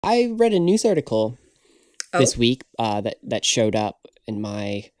I read a news article this Oh, week that showed up in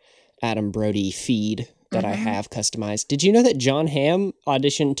my Adam Brody feed that I mm-hmm. have customized. Did you know that John Hamm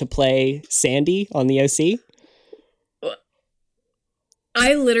auditioned to play Sandy on the OC?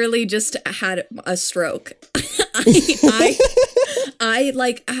 I literally just had a stroke. I,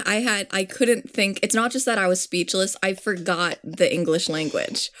 I couldn't think. It's not just that I was speechless. I forgot the English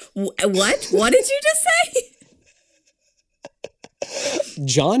language. What? What did you just say?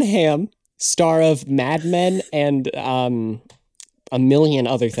 John Hamm, star of Mad Men and a million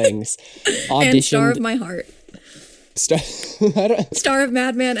other things, And star of auditioned. my heart. Star, I don't, Star of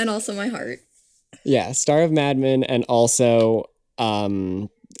Madman and also my heart. yeah, star of Mad Men and also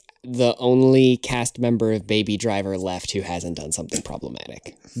the only cast member of Baby Driver left who hasn't done something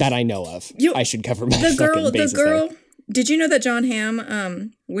problematic that I know of. You, I should cover my the fucking girl, bases there. Did you know that John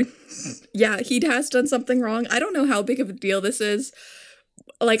Hamm, yeah, he has done something wrong. I don't know how big of a deal this is.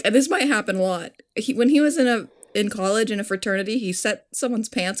 Like, this might happen a lot. When he was in college in a fraternity, he set someone's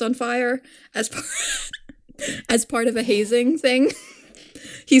pants on fire as part, as part of a hazing thing.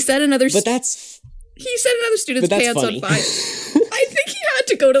 He set another But that's he set another student's But that's pants funny. on fire. I think he had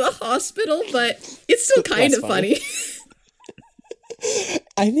to go to the hospital, but it's still kind That's of funny.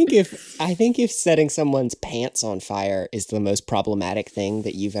 I think if setting someone's pants on fire is the most problematic thing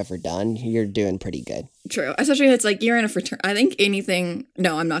that you've ever done, you're doing pretty good. True. Especially if it's like you're in a fraternity. I think anything.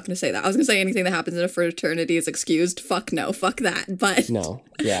 No, I'm not going to say that. I was going to say anything that happens in a fraternity is excused. Fuck no. Fuck that. But No,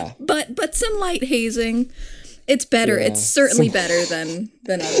 yeah. but some light hazing. It's better. Yeah. It's certainly better than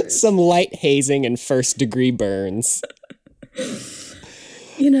others. Some light hazing and first degree burns.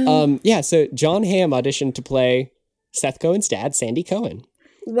 You know. Yeah, so John Hamm auditioned to play Seth Cohen's dad, Sandy Cohen.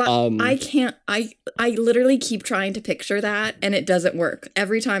 I can't. I literally keep trying to picture that, and it doesn't work.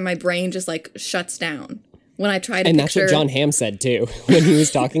 Every time my brain just like shuts down when I try to. And picture... that's what John Hamm said too when he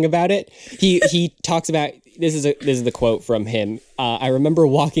was talking about it. He talks about this is the quote from him. I remember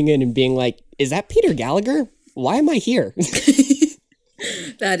walking in and being like, "Is that Peter Gallagher? Why am I here?"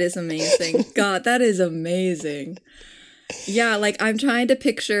 That is amazing. God, that is amazing. Yeah, like I'm trying to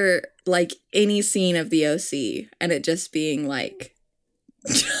picture like any scene of the OC and it just being like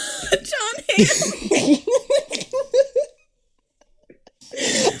John Hamm.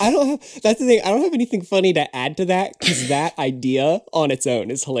 That's the thing. I don't have anything funny to add to that because that idea on its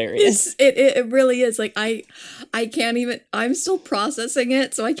own is hilarious. It really is. Like I can't even. I'm still processing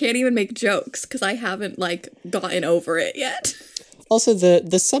it, so I can't even make jokes because I haven't like gotten over it yet. Also,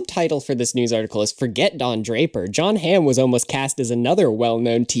 the subtitle for this news article is "Forget Don Draper. John Hamm was almost cast as another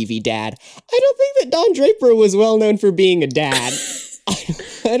well-known TV dad." I don't think that Don Draper was well known for being a dad. I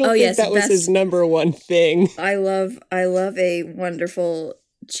don't think that was his number one thing. I love a wonderful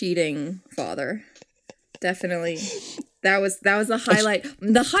cheating father. Definitely. That was the highlight.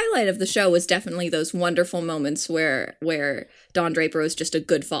 The highlight of the show was definitely those wonderful moments where Don Draper was just a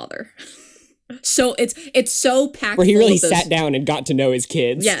good father. So it's so packed where he really full of sat down and got to know his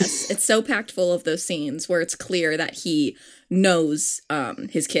kids. Yes, it's so packed full of those scenes where it's clear that he knows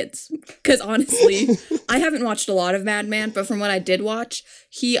his kids. Because honestly, I haven't watched a lot of Mad Men, but from what I did watch,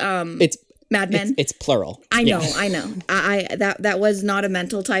 he it's Mad Men. It's plural. I know. I that was not a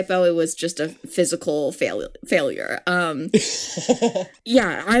mental typo. It was just a physical failure.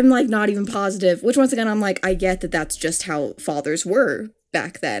 Yeah, I'm like not even positive. Which once again, I'm like, I get that that's just how fathers were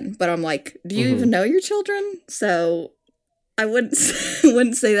back then. But I'm like, do you even know your children? So I wouldn't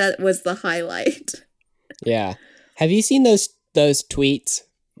say that was the highlight. Yeah. Have you seen those tweets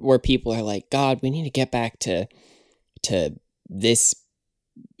where people are like, "God, we need to get back to this.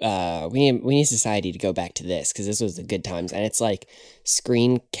 We need society to go back to this because this was the good times." And it's like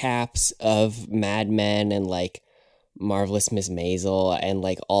screen caps of Mad Men and like Marvelous Miss Maisel and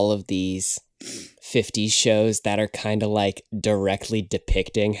like all of these 50s shows that are kind of like directly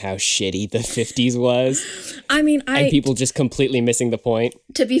depicting how shitty the 50s was. I mean, and people just completely missing the point.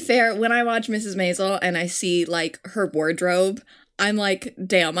 To be fair, when I watch Mrs. Maisel and I see like her wardrobe, I'm like,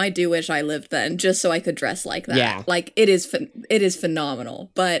 damn, I do wish I lived then just so I could dress like that. Yeah. Like it is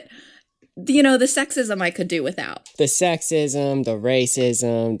phenomenal. But you know, the sexism I could do without. The sexism, the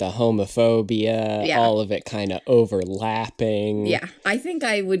racism, the homophobia, all of it kind of overlapping. Yeah, I think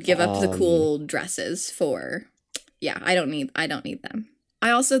I would give up the cool dresses for. Yeah, I don't need them.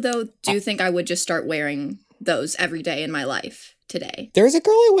 I also though do think I would just start wearing those every day in my life today. There's a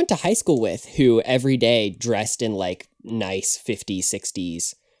girl I went to high school with who every day dressed in like nice 50s,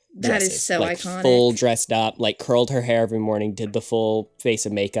 60s. Dresses, that is so like, iconic. Full dressed up, like curled her hair every morning, did the full face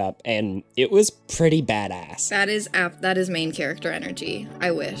of makeup, and it was pretty badass. That is main character energy.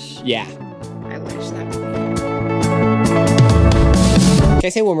 I wish. Yeah. I wish that would be. Can I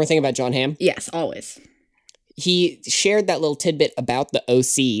say one more thing about John Hamm? Yes, always. He shared that little tidbit about the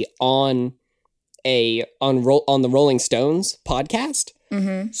OC on the Rolling Stones podcast.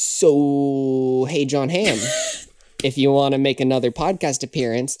 Mm-hmm. So, hey, John Hamm, if you want to make another podcast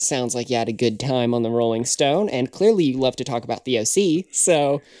appearance, sounds like you had a good time on the Rolling Stone, and clearly you love to talk about the OC,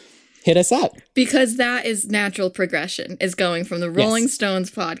 so hit us up. Because that is natural progression, is going from the Rolling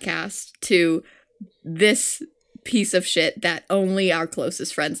Stones podcast to this piece of shit that only our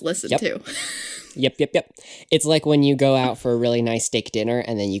closest friends listen to. Yep. It's like when you go out for a really nice steak dinner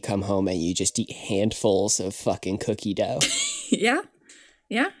and then you come home and you just eat handfuls of fucking cookie dough. Yeah.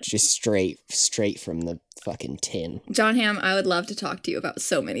 Just straight from the fucking tin. John Hamm, I would love to talk to you about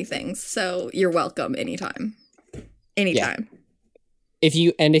so many things. So you're welcome anytime. Anytime. Yeah.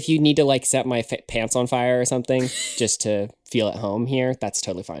 If you need to like set my pants on fire or something just to feel at home here, that's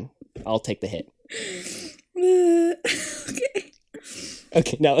totally fine. I'll take the hit.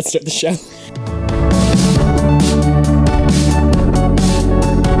 Okay, now let's start the show.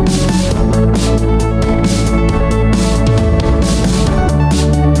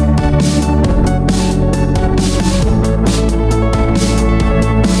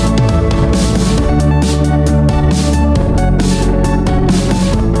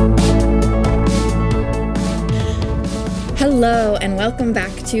 Hello, and welcome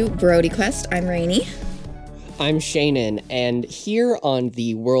back to Brody Quest. I'm Rainey. I'm Shannon, and here on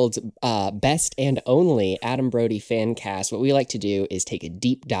the world's best and only Adam Brody fan cast, what we like to do is take a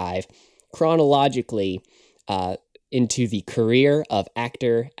deep dive chronologically into the career of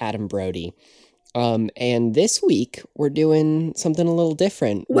actor Adam Brody. And this week we're doing something a little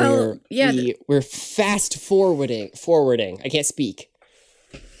different. Well, we're fast forwarding. I can't speak.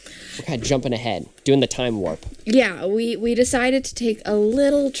 We're kind of jumping ahead, doing the time warp. Yeah, we decided to take a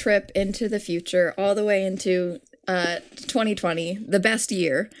little trip into the future, all the way into 2020, the best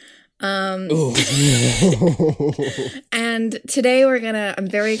year. And today I'm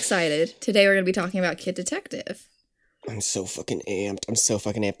very excited. Today we're gonna be talking about Kid Detective. I'm so fucking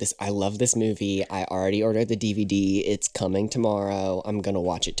amped. I love this movie. I already ordered the DVD. It's coming tomorrow. I'm gonna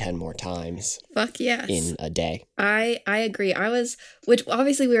watch it 10 more times. Fuck yes. In a day. I agree. Which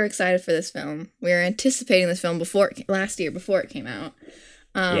obviously we were excited for this film. We were anticipating this film last year before it came out.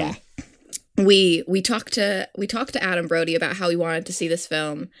 Yeah. We talked to Adam Brody about how we wanted to see this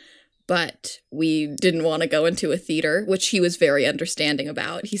film, but we didn't want to go into a theater, which he was very understanding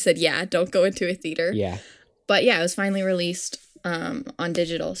about. He said, "Yeah, don't go into a theater." Yeah. But yeah, it was finally released on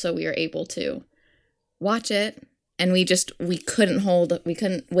digital, so we were able to watch it, and we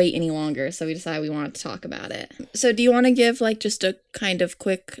couldn't wait any longer, so we decided we wanted to talk about it. So do you want to give like just a kind of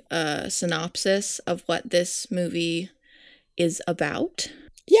quick synopsis of what this movie is about?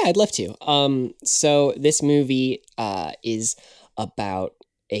 Yeah, I'd love to. So this movie is about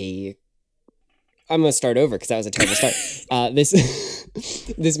I'm going to start over because that was a terrible start.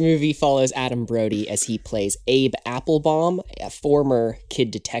 This movie follows Adam Brody as he plays Abe Applebaum, a former kid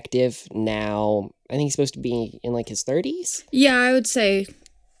detective. Now, I think he's supposed to be in like his 30s? Yeah, I would say,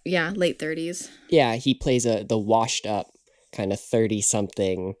 late 30s. Yeah, he plays the washed up kind of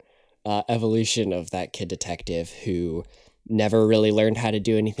 30-something evolution of that kid detective who never really learned how to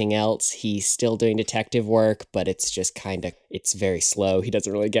do anything else. He's still doing detective work, but it's just it's very slow. He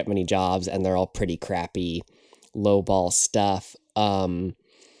doesn't really get many jobs, and they're all pretty crappy, lowball stuff. And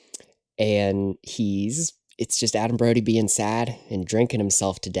it's just Adam Brody being sad and drinking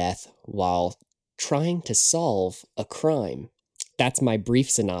himself to death while trying to solve a crime. That's my brief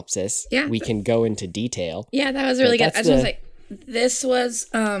synopsis. Yeah. We can go into detail. Yeah, that was really good. I just want to say, this was,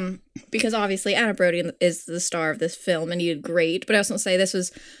 because obviously Adam Brody is the star of this film and he did great, but I also want to say this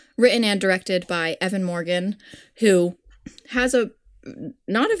was written and directed by Evan Morgan, who has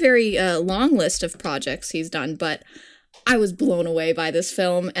not a very long list of projects he's done, but I was blown away by this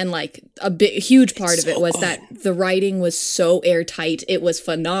film, and like huge part of it was that the writing was so airtight. It was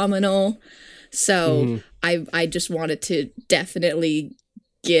phenomenal. So I just wanted to definitely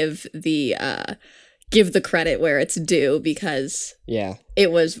give the credit where it's due, because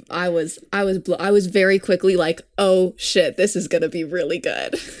it was I was very quickly like, oh shit, this is gonna be really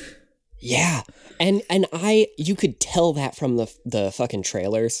good. Yeah. And you could tell that from the fucking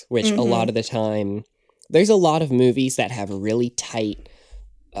trailers, which a lot of the time, there's a lot of movies that have really tight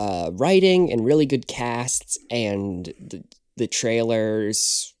writing and really good casts, and the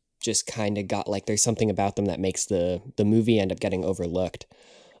trailers just kind of got like, there's something about them that makes the movie end up getting overlooked.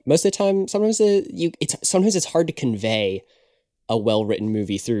 Most of the time, sometimes it's hard to convey a well-written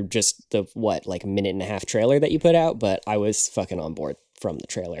movie through just the minute and a half trailer that you put out, but I was fucking on board from the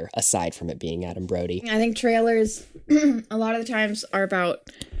trailer, aside from it being Adam Brody. I think trailers a lot of the times are about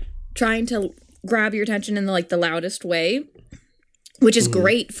trying to grab your attention in the loudest way, which is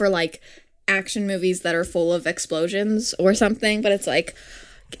great for like action movies that are full of explosions or something, but it's like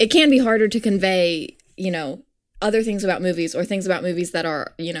it can be harder to convey, other things about movies or things about movies that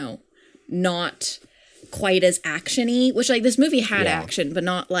are, not quite as actiony, which like this movie had action, but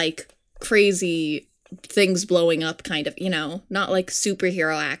not like crazy things blowing up kind of, not like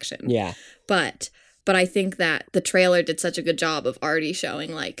superhero action. Yeah. But I think that the trailer did such a good job of already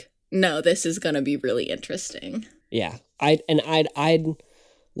showing like, no, this is going to be really interesting. Yeah. I'd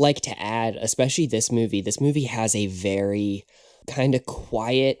like to add, especially this movie has a very kind of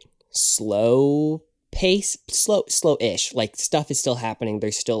quiet, slow pace, slow-ish. Like stuff is still happening.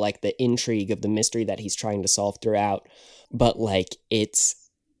 There's still like the intrigue of the mystery that he's trying to solve throughout. But like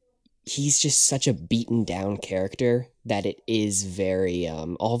he's just such a beaten down character that it is very,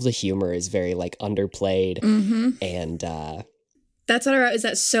 all of the humor is very like underplayed. And that's what I wrote, is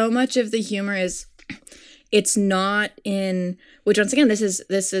that so much of the humor is, it's not in, which once again, this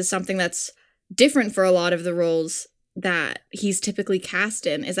is something that's different for a lot of the roles that he's typically cast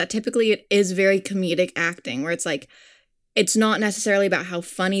in, is that typically it is very comedic acting, where it's like, it's not necessarily about how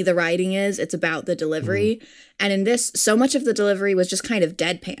funny the writing is, it's about the delivery. And in this, so much of the delivery was just kind of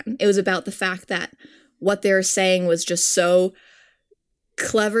deadpan. It was about the fact that what they were saying was just so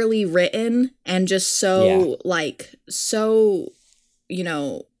cleverly written and just so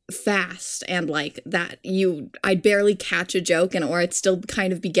fast, and like that I'd barely catch a joke, or I'd still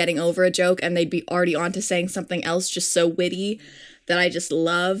kind of be getting over a joke and they'd be already on to saying something else just so witty that I just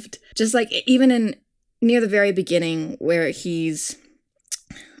loved. Just like even in near the very beginning where he's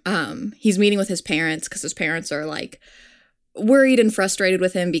meeting with his parents, because his parents are like worried and frustrated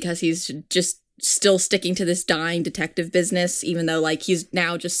with him because he's just still sticking to this dying detective business, even though like he's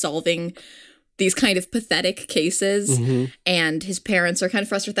now just solving these kind of pathetic cases. And his parents are kind of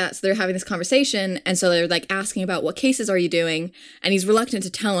frustrated with that, so they're having this conversation, and so they're like asking about what cases are you doing, and he's reluctant to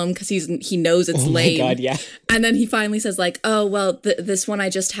tell them because he knows it's lame. Oh my God, yeah. And then he finally says like, oh well, this one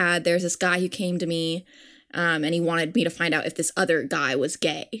I just had, there's this guy who came to me and he wanted me to find out if this other guy was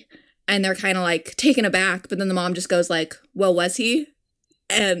gay, and they're kind of like taken aback, but then the mom just goes like, well, was he?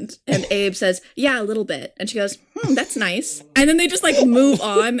 And Abe says, yeah, a little bit. And she goes, that's nice. And then they just like move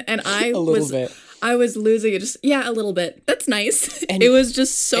on. And I was losing it. Just, yeah, a little bit. That's nice. And it was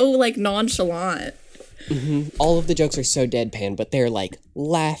just so like nonchalant. All of the jokes are so deadpan, but they're like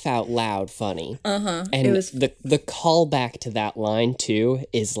laugh out loud funny. And it was the callback to that line too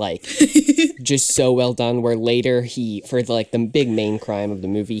is like just so well done, where later for the big main crime of the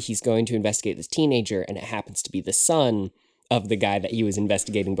movie, he's going to investigate this teenager, and it happens to be the son of the guy that he was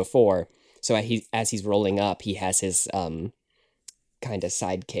investigating before. So as he's rolling up, he has his kind of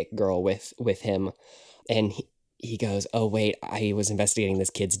sidekick girl with him, and he goes, oh wait, I was investigating this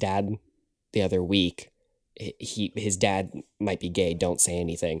kid's dad the other week. His dad might be gay, don't say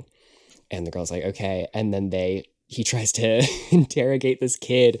anything. And the girl's like, okay. And then he tries to interrogate this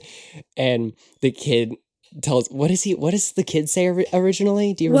kid, and the kid tells, what does the kid say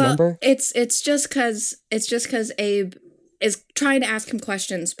originally? Do you remember? It's just because Abe is trying to ask him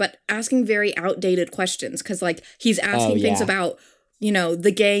questions, but asking very outdated questions, because like he's asking things about,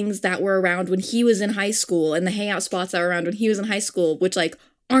 the gangs that were around when he was in high school and the hangout spots that were around when he was in high school, which like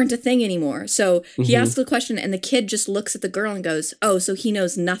aren't a thing anymore. So he asks the question, and the kid just looks at the girl and goes, oh, so he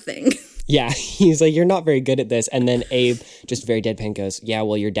knows nothing. Yeah, he's like, you're not very good at this. And then Abe just very deadpan goes, yeah,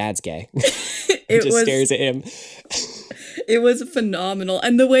 well, your dad's gay. Stares at him. It was phenomenal.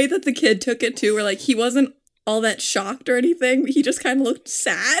 And the way that the kid took it too, where like he wasn't all that shocked or anything, but he just kind of looked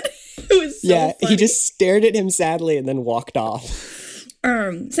sad. It was so funny. He just stared at him sadly and then walked off.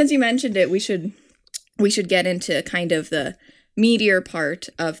 Since you mentioned it, we should get into kind of the meatier part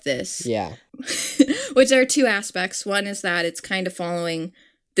of this. Yeah. Which there are two aspects. One is that it's kind of following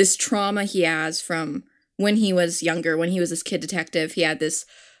this trauma he has from when he was younger, when he was this kid detective. He had this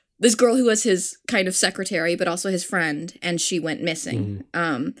girl who was his kind of secretary, but also his friend, and she went missing.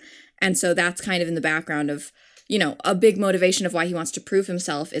 And so that's kind of in the background of, a big motivation of why he wants to prove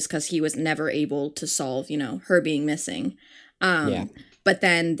himself is because he was never able to solve, her being missing. But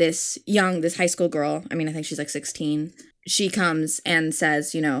then this high school girl, I think she's like 16, she comes and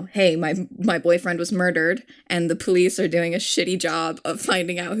says, hey, my boyfriend was murdered and the police are doing a shitty job of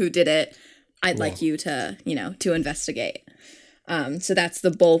finding out who did it. I'd like you to, to investigate. So that's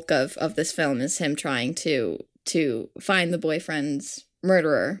the bulk of this film, is him trying to find the boyfriend's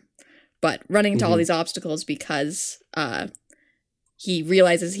murderer, but running into all these obstacles because he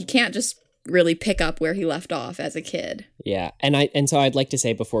realizes he can't just really pick up where he left off as a kid. Yeah. And so I'd like to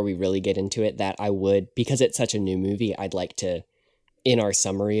say before we really get into it that I would, because it's such a new movie, I'd like to, in our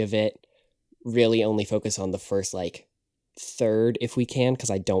summary of it, really only focus on the first like third if we can,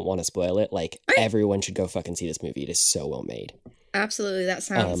 because I don't want to spoil it. Like everyone should go fucking see this movie. It is so well made. Absolutely. That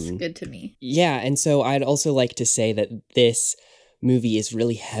sounds good to me. Yeah. And so I'd also like to say that this movie is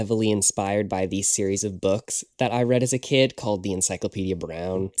really heavily inspired by these series of books that I read as a kid called the Encyclopedia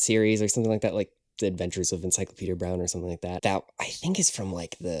Brown series or something like that, like The Adventures of Encyclopedia Brown or something like that. That I think is from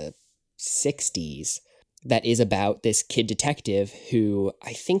like the 60s. That is about this kid detective who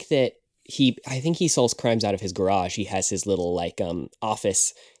I think he solves crimes out of his garage. He has his little like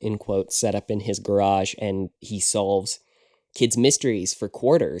office in quotes set up in his garage, and he solves kids' mysteries for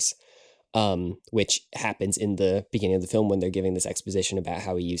quarters. Which happens in the beginning of the film when they're giving this exposition about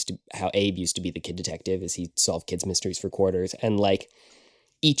how Abe used to be the kid detective, as he solved kids' mysteries for quarters. And like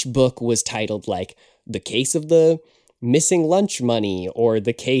each book was titled like The Case of the Missing Lunch Money or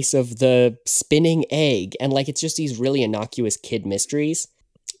The Case of the Spinning Egg. And like it's just these really innocuous kid mysteries,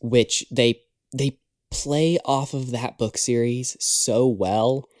 which they play off of that book series so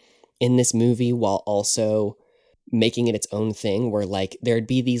well in this movie while also making it its own thing, where like there'd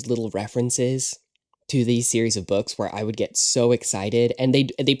be these little references to these series of books where I would get so excited, and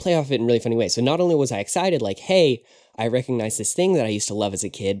they play off it in really funny ways. So not only was I excited, like, hey, I recognize this thing that I used to love as a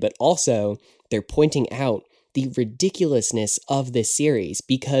kid, but also they're pointing out the ridiculousness of this series,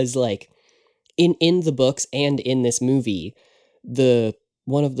 because like in the books and in this movie,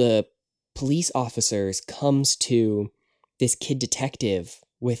 one of the police officers comes to this kid detective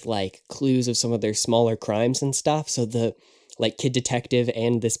with like clues of some of their smaller crimes and stuff. So the like kid detective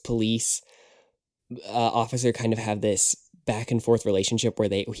and this police officer kind of have this back and forth relationship where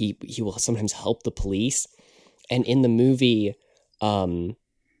he will sometimes help the police. And in the movie,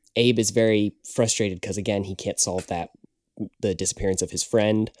 Abe is very frustrated because again, he can't solve the disappearance of his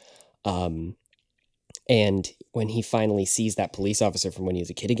friend. And when he finally sees that police officer from when he was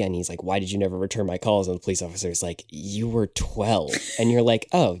a kid again, he's like, why did you never return my calls? And the police officer is like, you were 12. And you're like,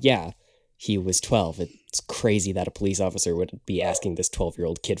 oh, yeah, he was 12. It's crazy that a police officer would be asking this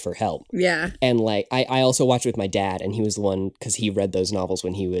 12-year-old kid for help. Yeah. And like, I also watched with my dad, and he was the one, because he read those novels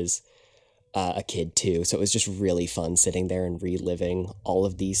when he was a kid too. So it was just really fun sitting there and reliving all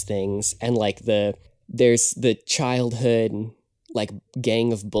of these things. And like there's the childhood like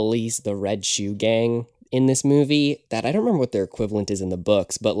gang of bullies, the Red Shoe Gang in this movie, that I don't remember what their equivalent is in the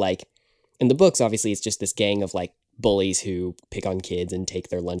books, but like in the books, obviously it's just this gang of like bullies who pick on kids and take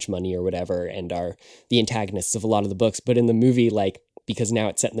their lunch money or whatever and are the antagonists of a lot of the books. But in the movie, like, because now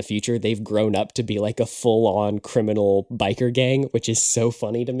it's set in the future, they've grown up to be like a full-on criminal biker gang, which is so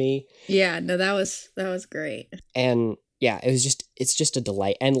funny to me. Yeah, no, that was great. And yeah, it's just a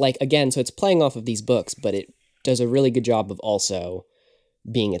delight. And like, again, so it's playing off of these books, but it does a really good job of also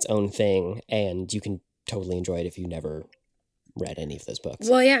being its own thing, and you can totally enjoy it if you never read any of those books.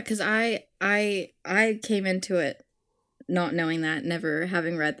 Well, yeah, because I came into it not knowing that, never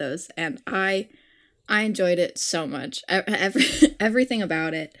having read those, and I enjoyed it so much. Everything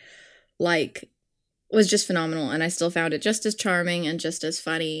about it, like, was just phenomenal, and I still found it just as charming and just as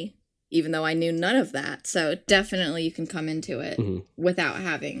funny, even though I knew none of that. So definitely you can come into it without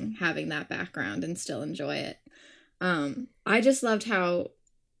having that background and still enjoy it. I just loved how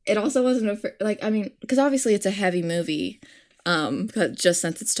it also wasn't because obviously it's a heavy movie, but just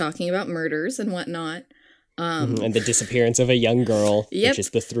since it's talking about murders and whatnot. And the disappearance of a young girl, yep. Which is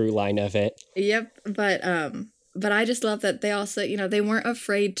the through line of it. Yep. But I just love that they also, they weren't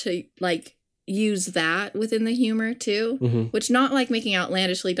afraid to like use that within the humor too, which not like making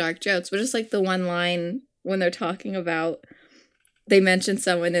outlandishly dark jokes, but just like the one line when they're talking about, they mention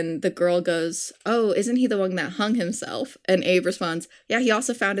someone and the girl goes, oh, isn't he the one that hung himself? And Abe responds, yeah, he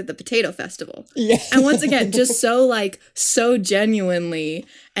also founded the Potato Festival. Yeah. And once again, just so genuinely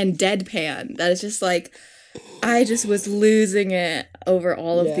and deadpan that it's just like, I just was losing it over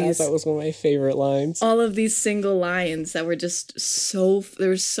all of these. That was one of my favorite lines. All of these single lines that were just there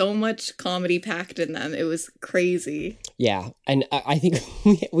was so much comedy packed in them. It was crazy. Yeah. And I think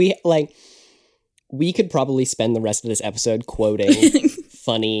we could probably spend the rest of this episode quoting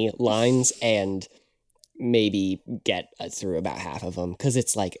funny lines and maybe get through about half of them, because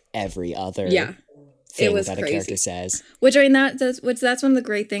it's like every other thing that crazy. A character says. Which, I mean, that's one of the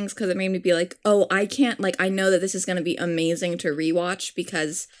great things, because it made me be like, oh, I can't, like, I know that this is going to be amazing to rewatch,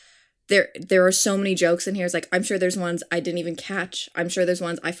 because there are so many jokes in here. It's like, I'm sure there's ones I didn't even catch. I'm sure there's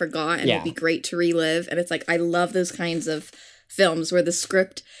ones I forgot, and it'd be great to relive. And it's like, I love those kinds of films where the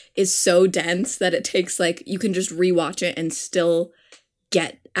script is so dense that it takes, like, you can just rewatch it and still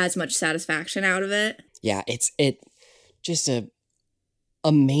get as much satisfaction out of it. Yeah, it's just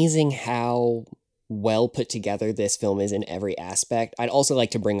amazing how well put together this film is in every aspect. I'd also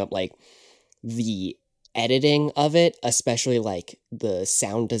like to bring up like the editing of it, especially like the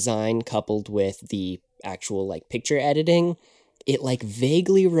sound design coupled with the actual like picture editing. It like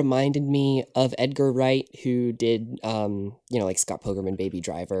vaguely reminded me of Edgar Wright, who did like Scott Pilgrim and Baby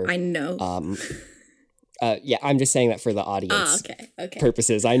Driver. I know. Yeah, I'm just saying that for the audience okay.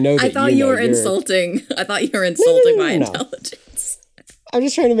 purposes. I know that I thought you were you're insulting. I thought you were insulting my no. intelligence. I'm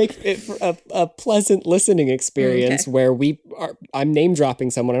just trying to make it a pleasant listening experience where I'm name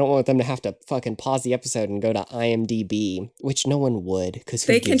dropping someone. I don't want them to have to fucking pause the episode and go to IMDb, which no one would, because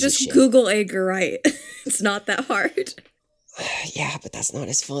they can just Google Edgar Wright. It's not that hard. Yeah, but that's not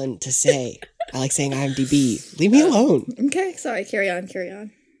as fun to say. I like saying IMDb. Leave me alone. Okay, sorry. Carry on.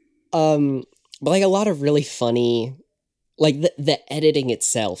 But like a lot of really funny, like the editing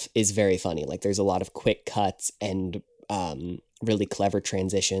itself is very funny. Like there's a lot of quick cuts and really clever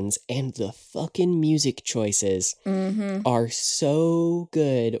transitions, and the fucking music choices are so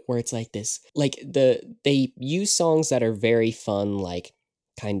good, where it's like this, like they use songs that are very fun, like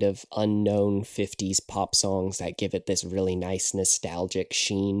kind of unknown 50s pop songs that give it this really nice nostalgic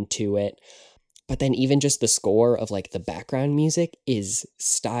sheen to it. But then even just the score of like the background music is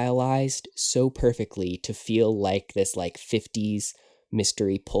stylized so perfectly to feel like this like 50s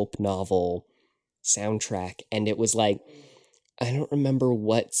mystery pulp novel soundtrack. And it was like, I don't remember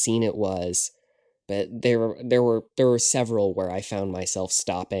what scene it was, but there were several where I found myself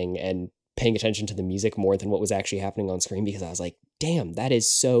stopping and paying attention to the music more than what was actually happening on screen, because I was like, damn, that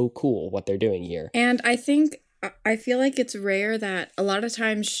is so cool what they're doing here. And I feel like it's rare that a lot of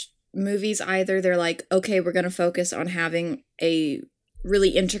times movies, either they're like, okay, we're going to focus on having a really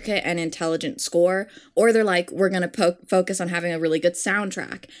intricate and intelligent score, or they're like, we're going to focus on having a really good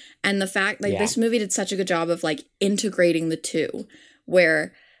soundtrack. And the fact, like, this movie did such a good job of like integrating the two,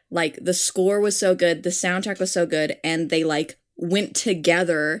 where like the score was so good, the soundtrack was so good, and they like went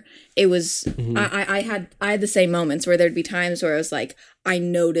together. It was I had the same moments where there'd be times where I was like, I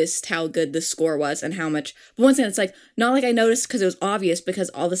noticed how good the score was and how much, but once again, it's like not like I noticed because it was obvious, because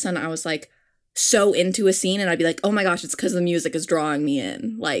all of a sudden I was like so into a scene and I'd be like, oh my gosh, it's because the music is drawing me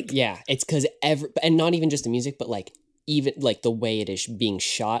in. Like, yeah, it's because and not even just the music, but like even like the way it is being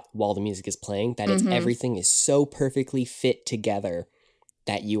shot while the music is playing, that it's everything is so perfectly fit together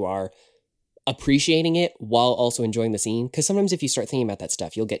that you are appreciating it while also enjoying the scene. Because sometimes if you start thinking about that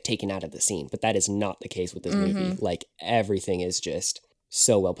stuff, you'll get taken out of the scene, but that is not the case with this movie. Like everything is just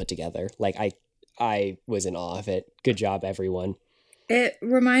so well put together. Like I was in awe of it. Good job, everyone. It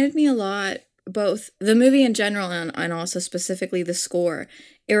reminded me a lot, both the movie in general and also specifically the score.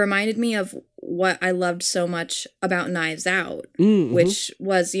 It reminded me of what I loved so much about Knives Out, which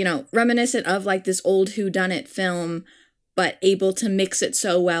was, reminiscent of like this old whodunit film, but able to mix it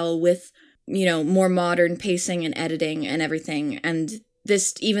so well with, more modern pacing and editing and everything. And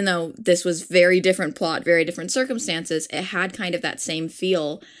this, even though this was very different plot, very different circumstances, it had kind of that same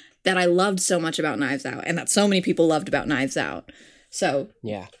feel that I loved so much about Knives Out, and that so many people loved about Knives Out. So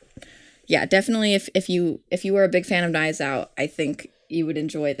yeah, definitely if you were a big fan of Knives Out, I think you would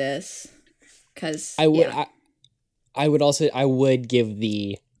enjoy this. Because I would give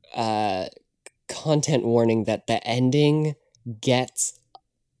the content warning that the ending gets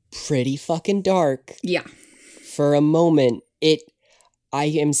pretty fucking dark. Yeah. For a moment, I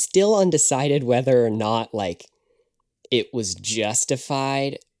am still undecided whether or not like it was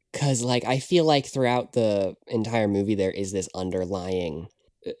justified, because like I feel like throughout the entire movie there is this underlying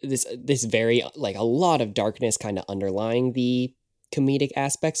this very like a lot of darkness kind of underlying the comedic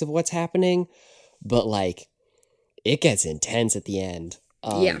aspects of what's happening, but like it gets intense at the end.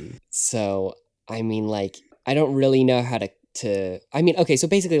 So I mean, like, I don't really know how to I mean, okay, so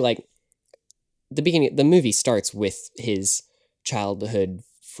basically like the movie starts with his childhood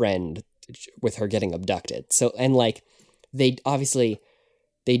friend, with her getting abducted. So, and like they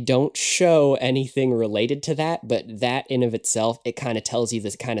don't show anything related to that, but that in of itself, it kind of tells you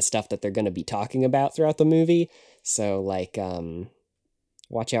this kind of stuff that they're going to be talking about throughout the movie. So like,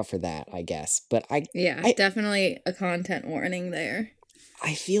 watch out for that, I guess. But I definitely a content warning there.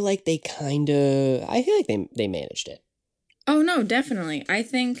 I feel like they managed it. Oh no, definitely. I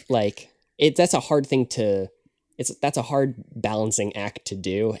think like that's a hard thing to. That's a hard balancing act to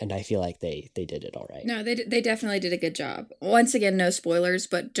do, and I feel like they did it all right. No, they definitely did a good job. Once again, no spoilers,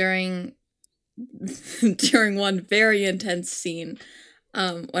 but during one very intense scene,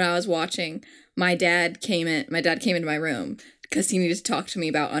 when I was watching, my dad came into my room because he needed to talk to me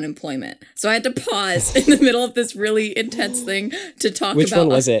about unemployment. So I had to pause in the middle of this really intense thing to talk Which about. one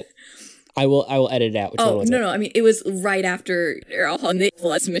was it? I will edit it out. Which one was it? No. I mean, it was right after and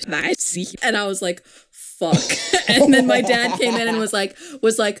I was like, fuck. And then my dad came in and was like,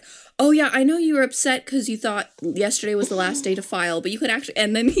 oh yeah, I know you were upset because you thought yesterday was the last day to file, but you could actually,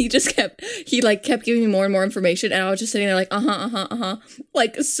 and then he kept giving me more and more information, and I was just sitting there like,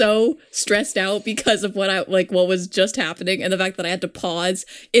 like so stressed out because of what was just happening, and the fact that I had to pause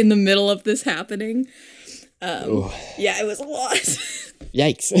in the middle of this happening. Yeah, it was a lot.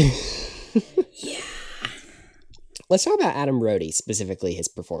 Yikes. Yeah. Let's talk about Adam Brody, specifically his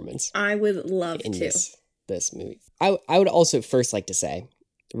performance. I would love in to. This movie. I would also first like to say,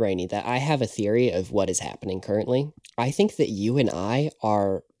 Rainey, that I have a theory of what is happening currently. I think that you and I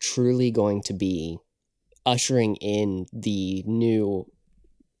are truly going to be ushering in the new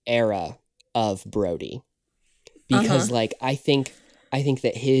era of Brody. Because I think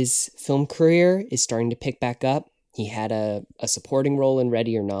that his film career is starting to pick back up. He had a supporting role in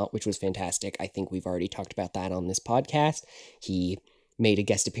Ready or Not, which was fantastic. I think we've already talked about that on this podcast. He made a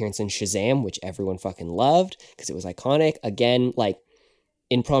guest appearance in Shazam, which everyone fucking loved because it was iconic. Again, like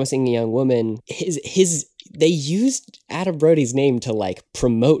in Promising a Young Woman, they used Adam Brody's name to like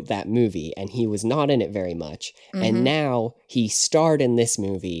promote that movie, and he was not in it very much. Mm-hmm. And now he starred in this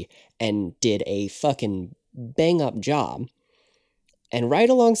movie and did a fucking bang up job. And right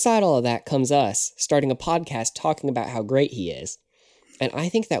alongside all of that comes us starting a podcast talking about how great he is. And I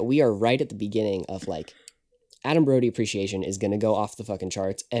think that we are right at the beginning of like Adam Brody appreciation is going to go off the fucking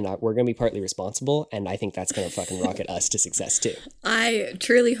charts, and we're going to be partly responsible. And I think that's going to fucking rocket us to success too. I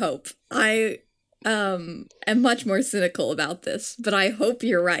truly hope. I am much more cynical about this, but I hope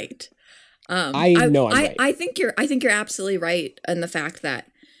you're right. I know I'm right. I think you're absolutely right in the fact that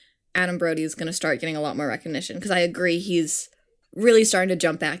Adam Brody is going to start getting a lot more recognition, because I agree he's really starting to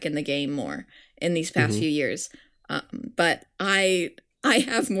jump back in the game more in these past few years. But I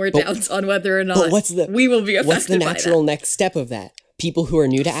have more doubts on whether or not we will be affected by that. What's the natural next step of that? People who are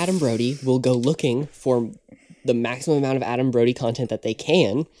new to Adam Brody will go looking for the maximum amount of Adam Brody content that they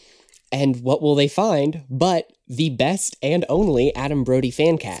can. And what will they find but the best and only Adam Brody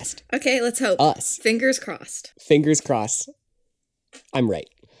fan cast? Okay, let's hope. Us. Fingers crossed. Fingers crossed. I'm right.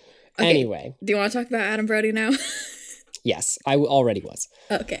 Okay. Anyway. Do you want to talk about Adam Brody now? Yes, I already was.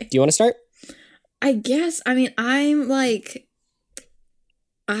 Okay. Do you want to start? I guess. I mean, I'm like,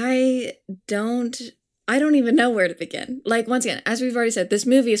 I don't even know where to begin. Like, once again, as we've already said, this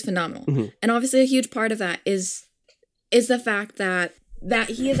movie is phenomenal. Mm-hmm. And obviously a huge part of that is the fact that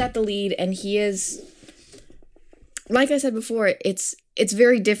he is at the lead, and he is, like I said before, it's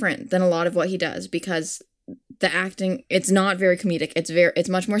very different than a lot of what he does, because the acting, it's not very comedic. It's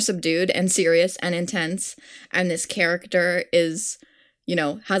much more subdued and serious and intense. And this character is,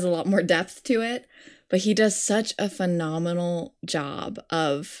 has a lot more depth to it. But he does such a phenomenal job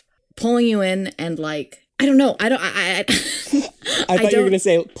of pulling you in and like, I don't know. I thought you were going to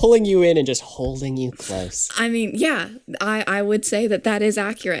say pulling you in and just holding you close. I mean, yeah, I would say that is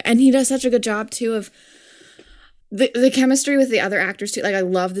accurate. And he does such a good job too of the chemistry with the other actors too. Like, I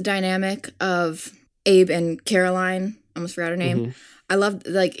love the dynamic of Abe and Caroline. I almost forgot her name. Mm-hmm. I loved,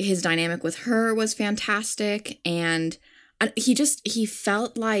 like, his dynamic with her was fantastic. And he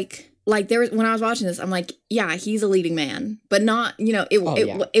felt like there was, when I was watching this, I'm like, yeah, he's a leading man, but not,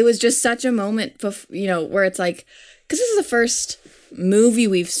 it was just such a moment, where it's like, because this is the first movie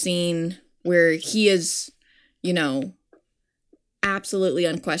we've seen where he is, absolutely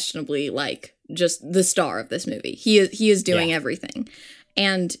unquestionably like just the star of this movie. He is doing everything.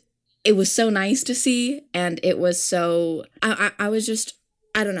 And it was so nice to see. And it was so, I was just,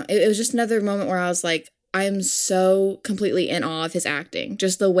 I don't know. It was just another moment where I was like, I am so completely in awe of his acting.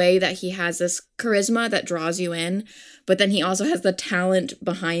 Just the way that he has this charisma that draws you in, but then he also has the talent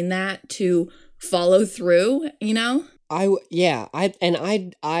behind that to follow through,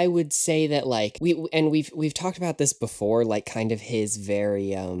 I would say that, like, we've talked about this before, like, kind of his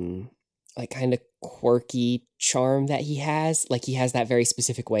very like, kind of quirky charm that he has. Like, he has that very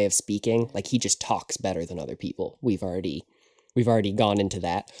specific way of speaking. Like, he just talks better than other people. We've already gone into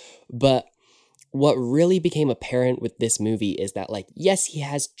that. But what really became apparent with this movie is that, like, yes, he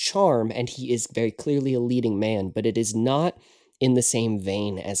has charm and he is very clearly a leading man, but it is not in the same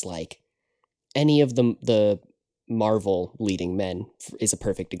vein as, like, any of the Marvel leading men is a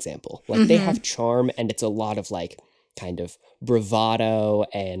perfect example. Like, they have charm, and it's a lot of, like, kind of bravado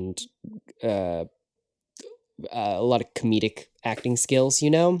and a lot of comedic acting skills, you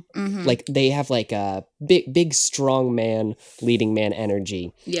know? Mm-hmm. Like they have like a big strong man, leading man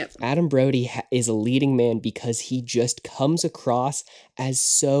energy. Yep. Adam Brody is a leading man because he just comes across as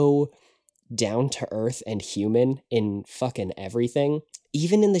so down to earth and human in fucking everything.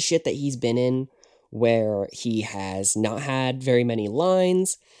 Even in the shit that he's been in where he has not had very many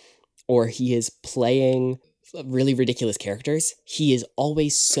lines or he is playing really ridiculous characters, he is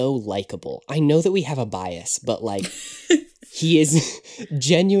always so likable. I know that we have a bias, but like he is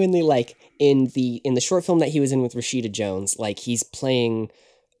genuinely like in the short film that he was in with Rashida Jones, like he's playing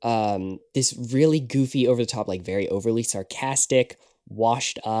this really goofy, over the top, like very overly sarcastic,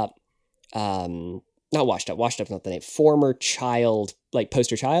 washed up, not washed up's not the name, former child, like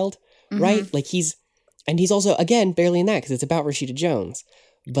poster child, right? Like he's also, again, barely in that because it's about Rashida Jones.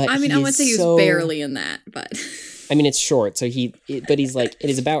 But I mean, I would say he's barely in that, but I mean, it's short, so but he's like, it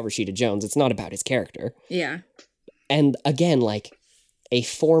is about Rashida Jones. It's not about his character. Yeah. And again, like a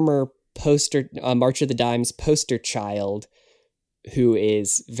former March of the Dimes poster child who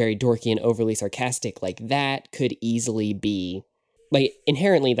is very dorky and overly sarcastic, like that could easily be, like,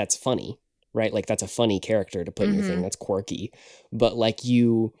 inherently that's funny, right? Like that's a funny character to put in your thing. That's quirky. But like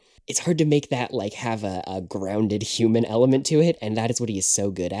it's hard to make that like have a grounded human element to it, and that is what he is so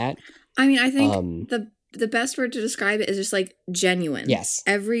good at. I mean, I think the best word to describe it is just like genuine. Yes.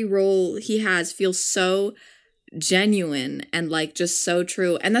 Every role he has feels so genuine and like just so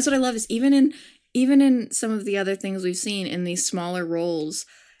true. And that's what I love is even in some of the other things we've seen in these smaller roles,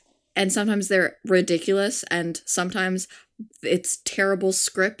 and sometimes they're ridiculous and sometimes it's terrible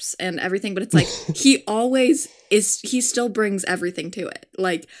scripts and everything, but it's like he still brings everything to it.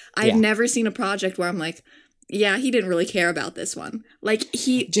 Like I've never seen a project where I'm like, yeah, he didn't really care about this one. Like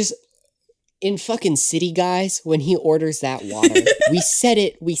he just in fucking City Guys, when he orders that water, we said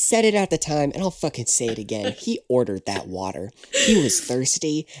it at the time, and I'll fucking say it again. He ordered that water. He was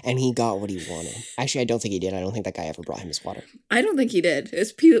thirsty, and he got what he wanted. Actually, I don't think he did. I don't think that guy ever brought him his water. I don't think he did.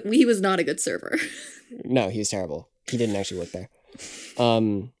 He was not a good server. No, he was terrible. He didn't actually work there.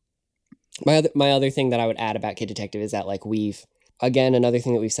 My other thing that I would add about Kid Detective is that, like, another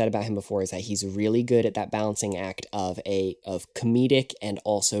thing that we've said about him before is that he's really good at that balancing act of comedic and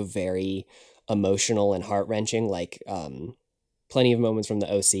also very emotional and heart-wrenching, like plenty of moments from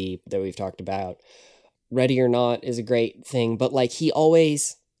the OC that we've talked about. Ready or Not is a great thing, but like he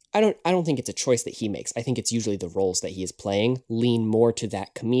always, I don't think it's a choice that he makes. I think it's usually the roles that he is playing lean more to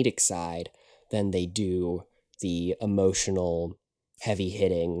that comedic side than they do the emotional,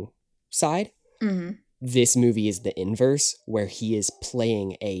 heavy-hitting side. Mm-hmm. This movie is the inverse, where he is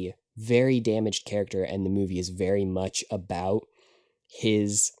playing a very damaged character, and the movie is very much about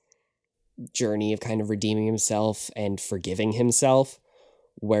his journey of kind of redeeming himself and forgiving himself,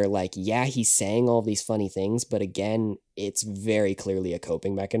 where like, yeah, he's saying all these funny things, but again, it's very clearly a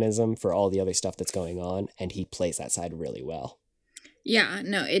coping mechanism for all the other stuff that's going on, and he plays that side really well. Yeah,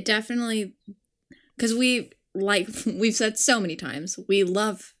 no, it definitely, because we've said so many times, we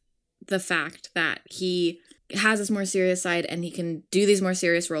love the fact that he has this more serious side and he can do these more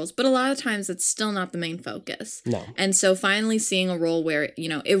serious roles, but a lot of times it's still not the main focus. No. And so finally seeing a role where, you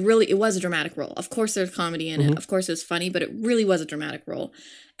know, it was a dramatic role. Of course there's comedy in it. Of course it was funny, but it really was a dramatic role.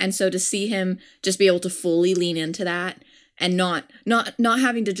 And so to see him just be able to fully lean into that and not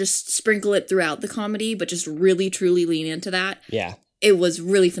having to just sprinkle it throughout the comedy, but just really truly lean into that. Yeah. It was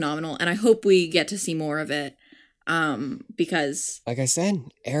really phenomenal. And I hope we get to see more of it. Because like I said,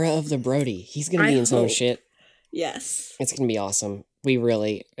 era of the Brody. He's gonna be in some shit. Yes. It's going to be awesome.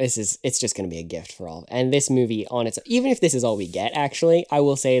 It's just going to be a gift for all. And this movie even if this is all we get, actually, I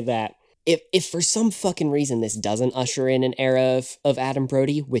will say that if for some fucking reason this doesn't usher in an era of Adam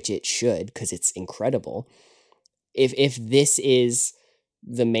Brody, which it should, because it's incredible, if this is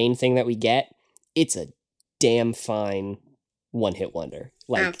the main thing that we get, it's a damn fine one-hit wonder.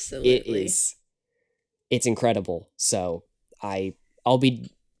 Like, absolutely. It's incredible. So I'll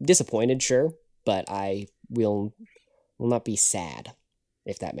be disappointed, sure, but I will not be sad,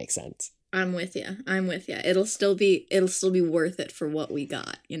 if that makes sense. I'm with you. It'll still be worth it for what we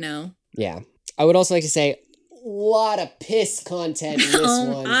got, you know? Yeah. I would also like to say, a lot of piss content in this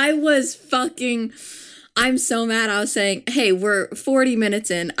one. I'm so mad. I was saying, hey, we're 40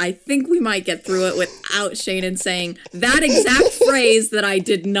 minutes in. I think we might get through it without Shannon saying that exact phrase that I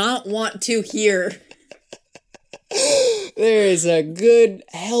did not want to hear. There is a good,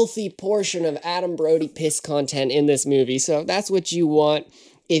 healthy portion of Adam Brody piss content in this movie, so that's what you want.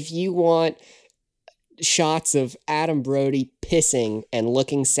 If you want shots of Adam Brody pissing and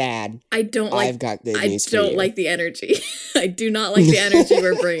looking sad, I've got good news for you. I don't like the energy. I do not like the energy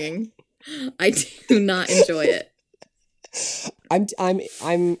we're bringing. I do not enjoy it.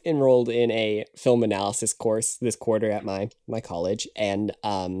 I'm enrolled in a film analysis course this quarter at my college, and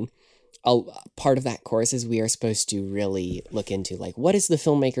a part of that course is we are supposed to really look into like what is the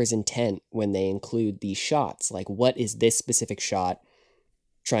filmmaker's intent when they include these shots? Like what is this specific shot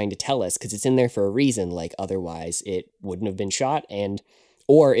trying to tell us? Because it's in there for a reason. Like otherwise it wouldn't have been shot, and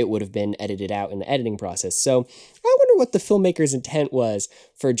or it would have been edited out in the editing process. So I wonder what the filmmaker's intent was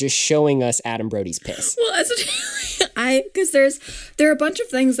for just showing us Adam Brody's piss. Well, because there are a bunch of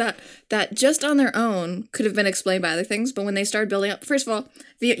things that just on their own could have been explained by other things, but when they started building up, first of all,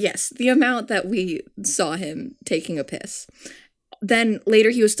 the amount that we saw him taking a piss. Then later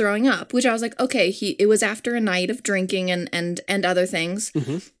he was throwing up, which I was like, okay, it was after a night of drinking and other things.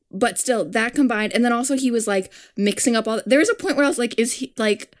 Mm-hmm. But still, that combined, and then also he was like mixing up all. There was a point where I was like, is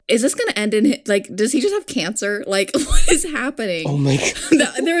this gonna end in like, does he just have cancer? Like, what is happening? Oh my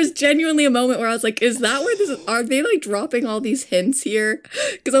god! There was genuinely a moment where I was like, is that where this is? Are they like dropping all these hints here?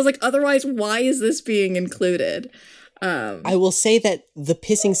 Because I was like, otherwise, why is this being included? I will say that the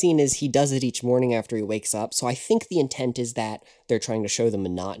pissing scene is he does it each morning after he wakes up. So I think the intent is that they're trying to show the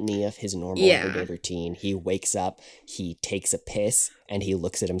monotony of his normal everyday routine. He wakes up, he takes a piss, and he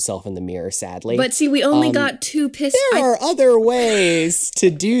looks at himself in the mirror sadly. But see, we only got 2 piss. There are other ways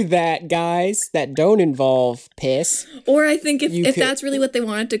to do that, guys, that don't involve piss. Or I think if that's really what they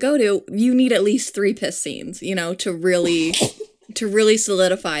wanted to go to, you need at least 3 piss scenes, to really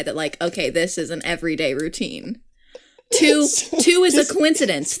solidify that, like, okay, this is an everyday routine. 2 is a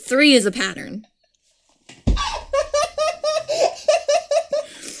coincidence. 3 is a pattern.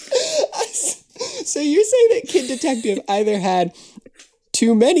 So you're saying that Kid Detective either had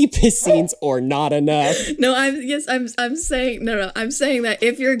too many piss scenes or not enough? No, I'm saying I'm saying that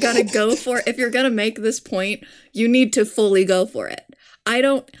if you're gonna make this point, you need to fully go for it. I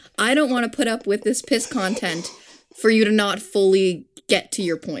don't want to put up with this piss content for you to not fully get to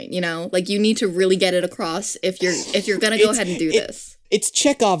your point, like you need to really get it across if you're gonna go ahead and do this. It's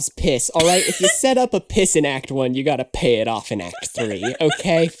Chekhov's piss, all right? If you set up a piss in Act 1, you gotta pay it off in Act 3,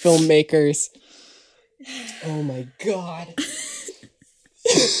 okay, filmmakers? Oh my god.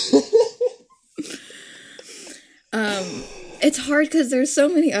 It's hard because there's so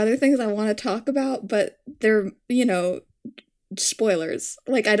many other things I want to talk about, but they're, spoilers.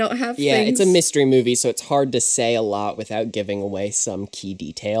 Like, I don't have things. It's a mystery movie, so it's hard to say a lot without giving away some key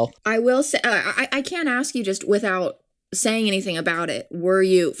detail. I will say, I can't ask you just without saying anything about it. Were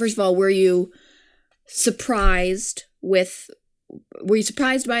you surprised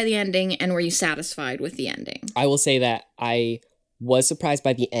by the ending, and were you satisfied with the ending? I will say that I was surprised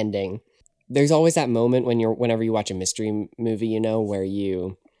by the ending. There's always that moment whenever you watch a mystery movie, where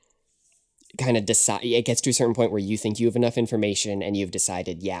you kind of decide, it gets to a certain point where you think you have enough information and you've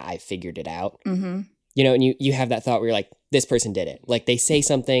decided, yeah, I figured it out. Mm-hmm. And you have that thought where you're like, this person did it. Like they say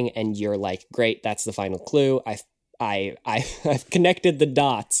something and you're like, great, that's the final clue. I've connected the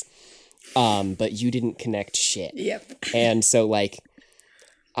dots, but you didn't connect shit. Yep. And so like,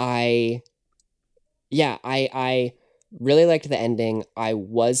 I really liked the ending. I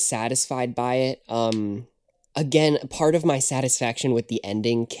was satisfied by it. Again, part of my satisfaction with the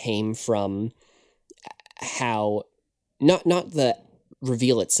ending came from how, not the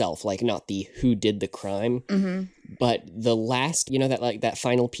reveal itself, like not the who did the crime, mm-hmm. but the last, that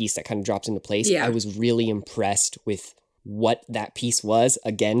final piece that kind of drops into place. Yeah. I was really impressed with what that piece was.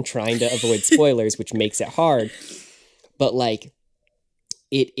 Again, trying to avoid spoilers, which makes it hard. But like,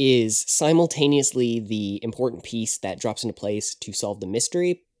 it is simultaneously the important piece that drops into place to solve the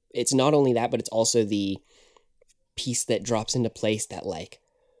mystery. It's not only that, but it's also the piece that drops into place that like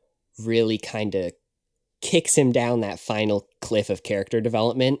really kind of kicks him down that final cliff of character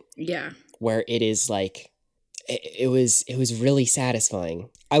development. Yeah. Where it is like, it was really satisfying.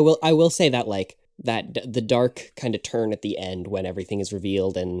 I will say that like that the dark kind of turn at the end when everything is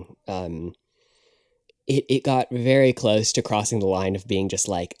revealed and, it got very close to crossing the line of being just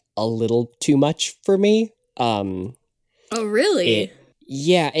like a little too much for me. Oh, really?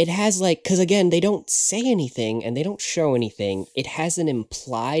 It has like, because again, they don't say anything and they don't show anything. It has an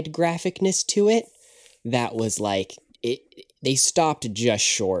implied graphicness to it that was like, they stopped just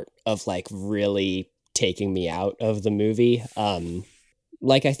short of like really taking me out of the movie.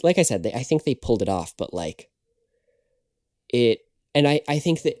 Like I said, I think they pulled it off, but like and I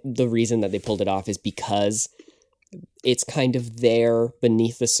think that the reason that they pulled it off is because it's kind of there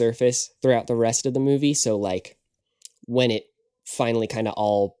beneath the surface throughout the rest of the movie. So like when it finally kind of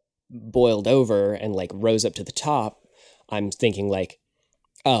all boiled over and like rose up to the top, I'm thinking like,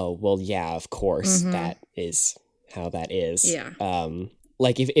 oh, well, yeah, of course, mm-hmm. that is how that is. Yeah.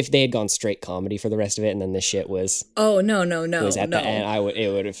 Like if they had gone straight comedy for the rest of it, and then the shit was Oh, no, at the end,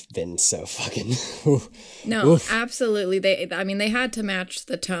 it would have been so fucking. No, Oof. absolutely. They had to match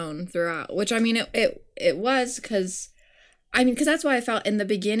the tone throughout, which I mean, it was because that's why I felt in the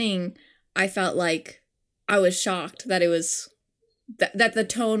beginning, I felt like I was shocked that it was that the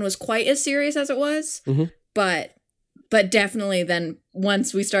tone was quite as serious as it was, but definitely then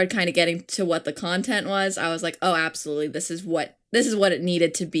once we started kind of getting to what the content was, I was like, oh, absolutely, this is what it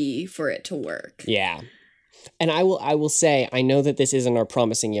needed to be for it to work. Yeah. And I will say, I know that this isn't our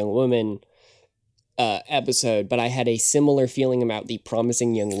Promising Young Woman episode, but I had a similar feeling about the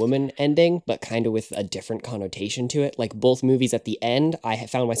Promising Young Woman ending, but kind of with a different connotation to it. Like both movies at the end, I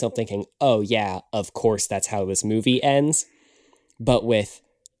found myself thinking, oh yeah, of course that's how this movie ends. But with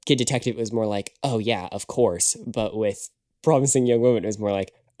Kid Detective, it was more like, oh yeah, of course. But with Promising Young Woman, it was more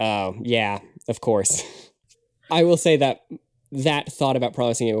like, oh yeah, of course. I will say that thought about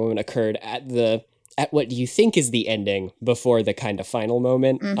Promising Young Woman occurred at what you think is the ending before the kind of final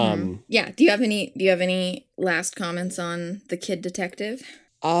moment. Yeah. Do you have any last comments on the Kid Detective?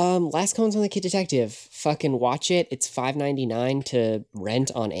 Last comments on the Kid Detective. Fucking watch it. It's $5.99 to rent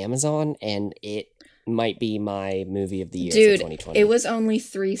on Amazon, and it might be my movie of the year for 2020. It was only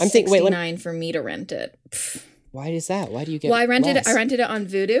 $3.69 for me to rent it. Why is that? Why do you get? Well, I rented less? it on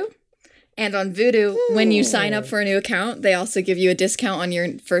Vudu. And on Vudu, when you sign up for a new account, they also give you a discount on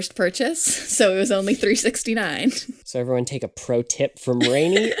your first purchase. So it was only $3.69. So everyone take a pro tip from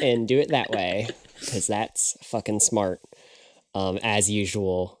Rainey and do it that way, because that's fucking smart. As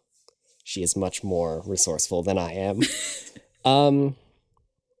usual, she is much more resourceful than I am. I'm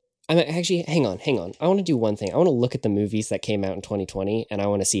actually, hang on. I want to do one thing. I want to look at the movies that came out in 2020, and I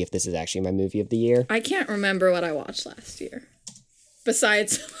want to see if this is actually my movie of the year. I can't remember what I watched last year.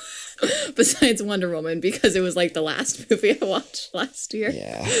 Besides Wonder Woman, because it was like the last movie I watched last year.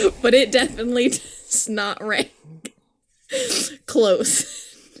 Yeah. But it definitely does not rank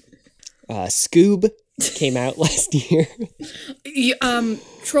close. Scoob came out last year.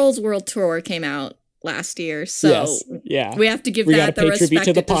 Trolls World Tour came out last year, so yes. Yeah. we have to give we that the respect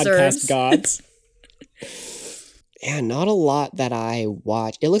to the it deserves. Podcast gods. Yeah, not a lot that I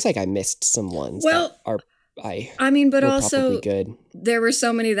watched. It looks like I missed some ones. Well, but also good. There were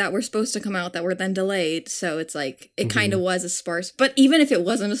so many that were supposed to come out that were then delayed, so it's like it kind of was a sparse. But even if it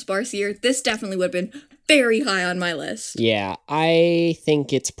wasn't a sparse year, this definitely would have been very high on my list. Yeah, I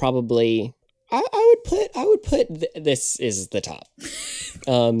think it's probably. I would put this is the top.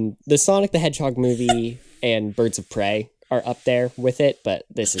 The Sonic the Hedgehog movie and Birds of Prey are up there with it, but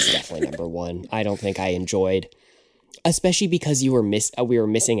this is definitely number one. I don't think I enjoyed, especially because we were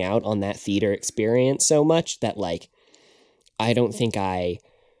missing out on that theater experience so much that like, I don't think I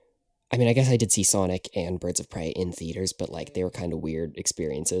guess I did see Sonic and Birds of Prey in theaters, but like they were kind of weird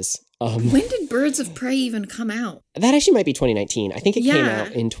experiences. When did Birds of Prey even come out? That actually might be 2019. I think it came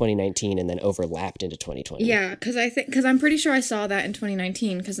out in 2019 and then overlapped into 2020. Yeah, because I'm pretty sure I saw that in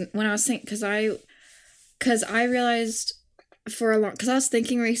 2019. Because when I was saying, because I realized because I was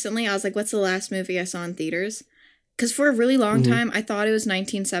thinking recently, I was like, what's the last movie I saw in theaters? Because for a really long time, I thought it was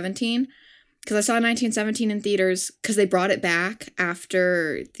 1917. Because I saw 1917 in theaters because they brought it back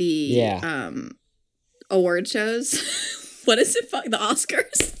after the award shows. What is it? The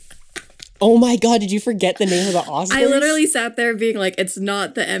Oscars? Oh my god, did you forget the name of the Oscars? I literally sat there being like, it's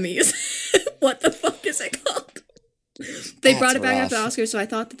not the Emmys. What the fuck is it called? They brought it back after the Oscars, so I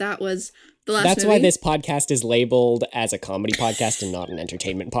thought that was the last That's movie. why this podcast is labeled as a comedy podcast and not an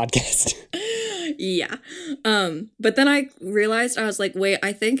entertainment podcast. Yeah. But then I realized, I was like, wait,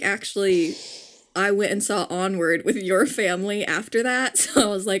 I think actually I went and saw Onward with your family after that. So I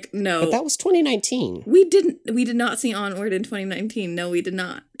was like, no. But that was 2019. We did not see Onward in 2019. No, we did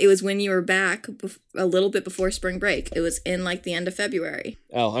not. It was when you were back a little bit before spring break. It was in like the end of February.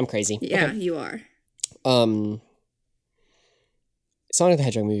 Oh, I'm crazy. Yeah, okay. You are. Sonic the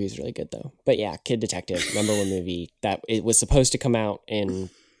Hedgehog movie is really good though. But yeah, Kid Detective, number one movie that it was supposed to come out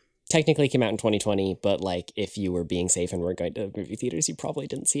technically came out in 2020, but like if you were being safe and were going to movie theaters, you probably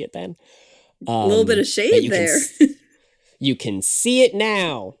didn't see it then. A little bit of shade there. You can see it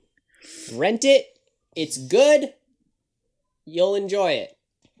now. Rent it. It's good. You'll enjoy it.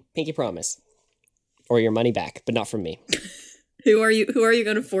 Pinky promise. Or your money back, but not from me. Who are you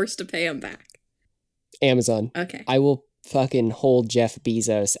going to force to pay him back? Amazon. Okay. I will fucking hold Jeff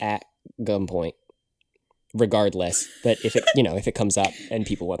Bezos at gunpoint. Regardless, but if it comes up and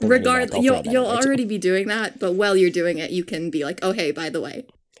people want the money back, you'll already be doing that, but while you're doing it, you can be like, oh hey, by the way.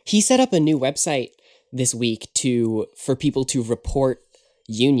 He set up a new website this week for people to report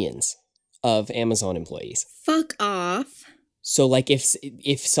unions of Amazon employees. Fuck off. So like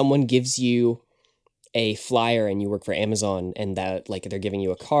if someone gives you a flyer and you work for Amazon and that like they're giving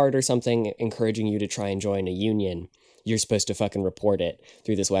you a card or something encouraging you to try and join a union, you're supposed to fucking report it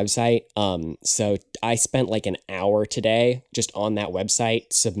through this website. So I spent like an hour today just on that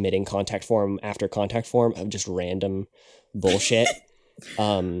website submitting contact form after contact form of just random bullshit.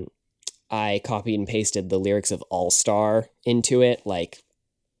 I copied and pasted the lyrics of All Star into it like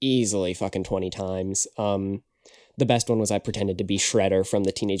easily fucking 20 times. The best one was I pretended to be Shredder from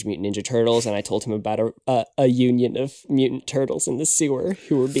the Teenage Mutant Ninja Turtles, and I told him about a union of mutant turtles in the sewer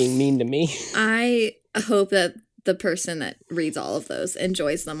who were being mean to me. I hope that the person that reads all of those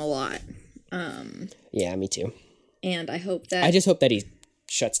enjoys them a lot. Yeah, me too. And I hope that... I just hope that he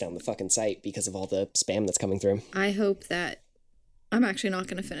shuts down the fucking site because of all the spam that's coming through. I hope that... I'm actually not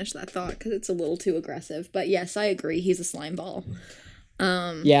going to finish that thought because it's a little too aggressive. But yes, I agree. He's a slime ball.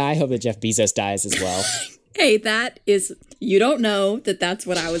 Yeah, I hope that Jeff Bezos dies as well. Hey, that is... You don't know that that's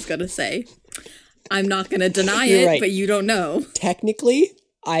what I was going to say. I'm not going to deny it, right. But you don't know. Technically,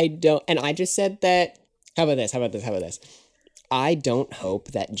 I don't... And I just said that... How about this? I don't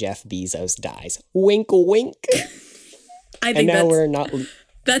hope that Jeff Bezos dies. Wink, wink. I think we're not...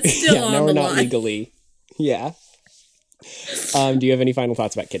 That's still on the line. Now we're not legally... Yeah. Do you have any final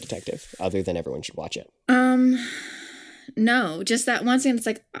thoughts about Kid Detective, other than everyone should watch it? No, just that once again, it's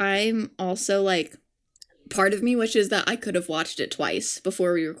like, I'm also like... Part of me wishes that I could have watched it twice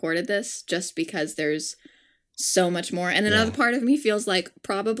before we recorded this, just because there's so much more. And another part of me feels like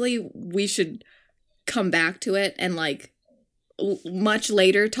probably we should come back to it and like much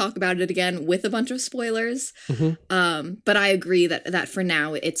later talk about it again with a bunch of spoilers. Mm-hmm. But I agree that for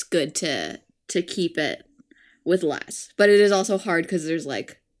now it's good to keep it with less. But it is also hard because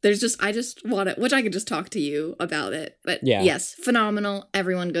I just want it, which I could just talk to you about it. But yes, phenomenal.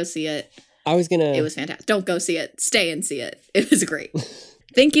 Everyone go see it. It was fantastic. Don't go see it. Stay and see it. It was great.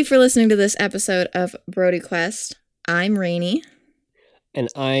 Thank you for listening to this episode of Brody Quest. I'm Rainey. And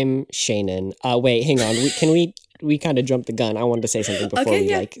I'm Shannon. Wait, hang on. We kind of jumped the gun. I wanted to say something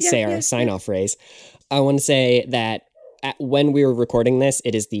before say our sign-off phrase. I want to say that when we were recording this,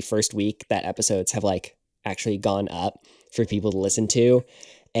 it is the first week that episodes have like actually gone up for people to listen to.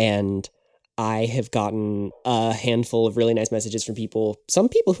 And I have gotten a handful of really nice messages from some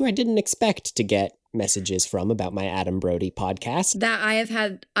people who I didn't expect to get messages from about my Adam Brody podcast. That I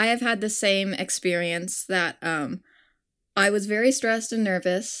have had the same experience that I was very stressed and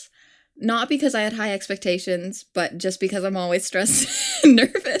nervous, not because I had high expectations, but just because I'm always stressed and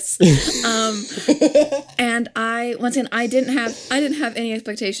nervous. And I didn't have any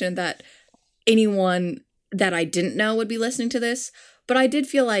expectation that anyone that I didn't know would be listening to this, but I did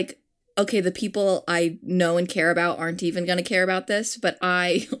feel like, okay, the people I know and care about aren't even going to care about this. But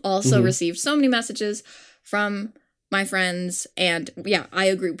I also received so many messages from my friends. And yeah, I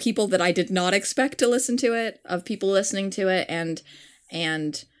agree. People that I did not expect to listen to it, of people listening to it and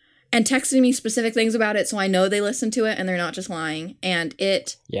texting me specific things about it. So I know they listened to it and they're not just lying. And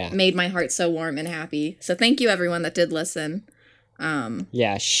it made my heart so warm and happy. So thank you everyone that did listen.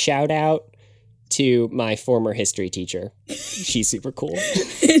 Shout out to my former history teacher. She's super cool.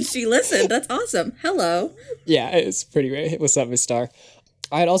 She listened. That's awesome. Hello. Yeah, it's pretty great. What's up, Miss Star?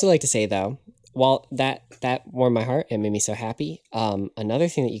 I'd also like to say, though, while that warmed my heart and made me so happy, another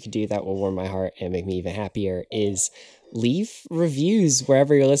thing that you could do that will warm my heart and make me even happier is leave reviews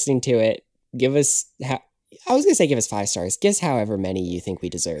wherever you're listening to it. Give us... I was going to say give us 5 stars. Give us however many you think we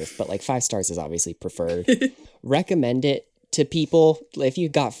deserve, but like 5 stars is obviously preferred. Recommend it to people. If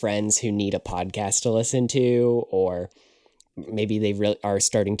you've got friends who need a podcast to listen to, or maybe they really are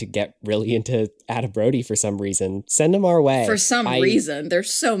starting to get really into Adam Brody for some reason, send them our way. For some reason.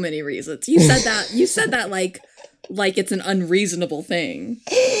 There's so many reasons. You said that like it's an unreasonable thing.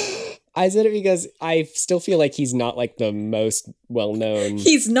 I said it because I still feel like he's not like the most well-known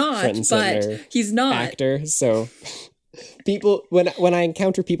he's not actor. So people, when I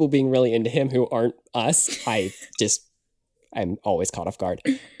encounter people being really into him who aren't us, I'm always caught off guard.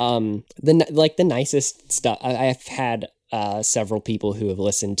 The nicest stuff. I've had several people who have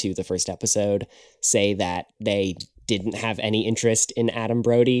listened to the first episode say that they didn't have any interest in Adam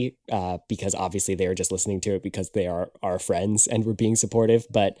Brody because obviously they were just listening to it because they are our friends and were being supportive.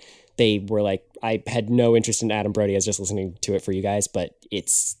 But they were like, I had no interest in Adam Brody. I was just listening to it for you guys. But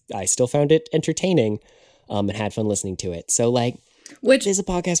I still found it entertaining and had fun listening to it. So which is a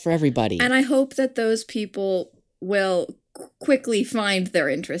podcast for everybody. And I hope that those people will quickly find their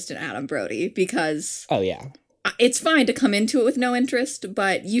interest in Adam Brody because it's fine to come into it with no interest,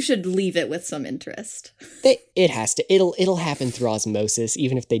 but you should leave it with some interest. It has to. It'll happen through osmosis,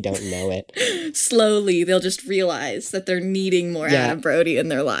 even if they don't know it. Slowly, they'll just realize that they're needing more Adam Brody in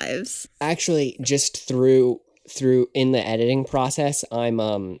their lives. Actually, just through in the editing process,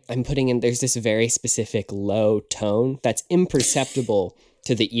 I'm putting in, there's this very specific low tone that's imperceptible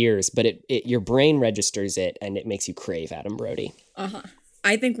to the ears, but it your brain registers it and it makes you crave Adam Brody.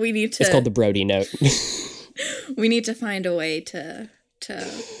 I think we need to. It's called the Brody note. We need to find a way to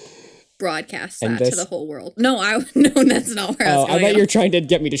broadcast that to the whole world. No, that's not where I was going. I thought you were trying to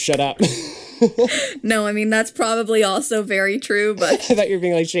get me to shut up. No, I mean, that's probably also very true, but... I thought you were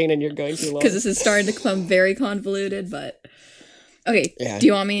being like, Shane, and you're going too long. Because this is starting to become very convoluted, but... Okay, do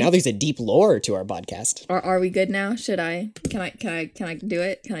you want me... Now there's a deep lore to our podcast. Are we good now? Should I... Can I do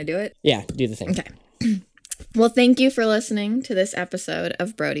it? Can I do it? Yeah, do the thing. Okay. Well, thank you for listening to this episode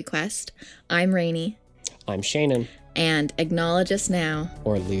of Brody Quest. I'm Rainey. I'm Shannon. And acknowledge us now.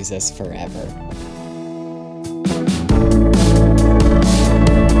 Or lose us forever.